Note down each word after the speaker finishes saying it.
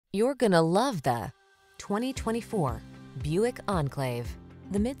You're gonna love the 2024 Buick Enclave.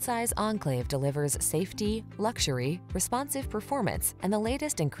 The midsize Enclave delivers safety, luxury, responsive performance, and the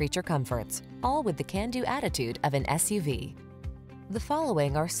latest in creature comforts, all with the can-do attitude of an SUV. The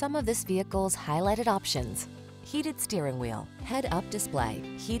following are some of this vehicle's highlighted options: heated steering wheel, head-up display,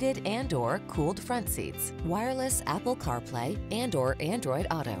 heated and/or cooled front seats, wireless Apple Carplay and/or Android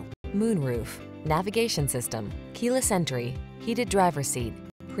Auto, moonroof, navigation system, keyless entry, heated driver's seat,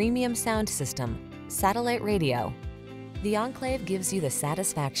 premium sound system, satellite radio. The Enclave gives you the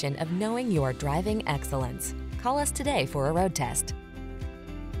satisfaction of knowing you are driving excellence. Call us today for a road test.